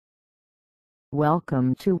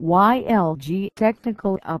Welcome to YLG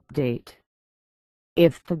Technical Update.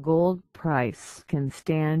 If the gold price can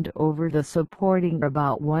stand over the supporting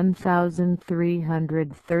about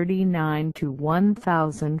 1,339 to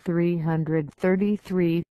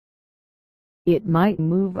 1,333, it might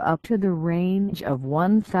move up to the range of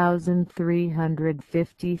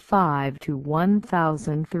 1,355 to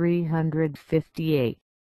 1,358.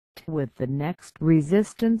 With the next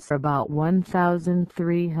resistance about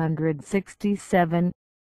 1,367.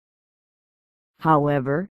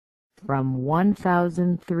 However, from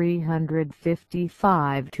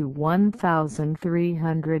 1,355 to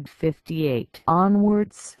 1,358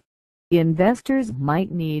 onwards, investors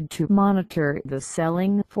might need to monitor the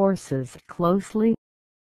selling forces closely.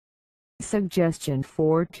 Suggestion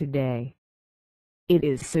for today: it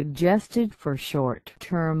is suggested for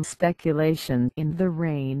short-term speculation in the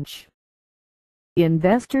range.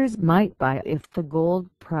 Investors might buy if the gold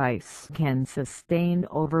price can sustain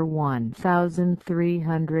over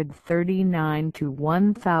 1,339 to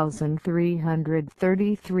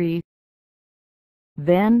 1,333.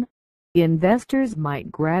 Then, investors might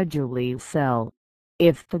gradually sell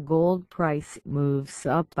if the gold price moves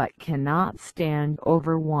up but cannot stand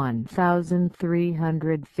over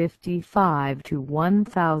 1,355 to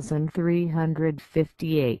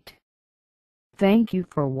 1,358. Thank you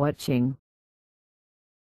for watching.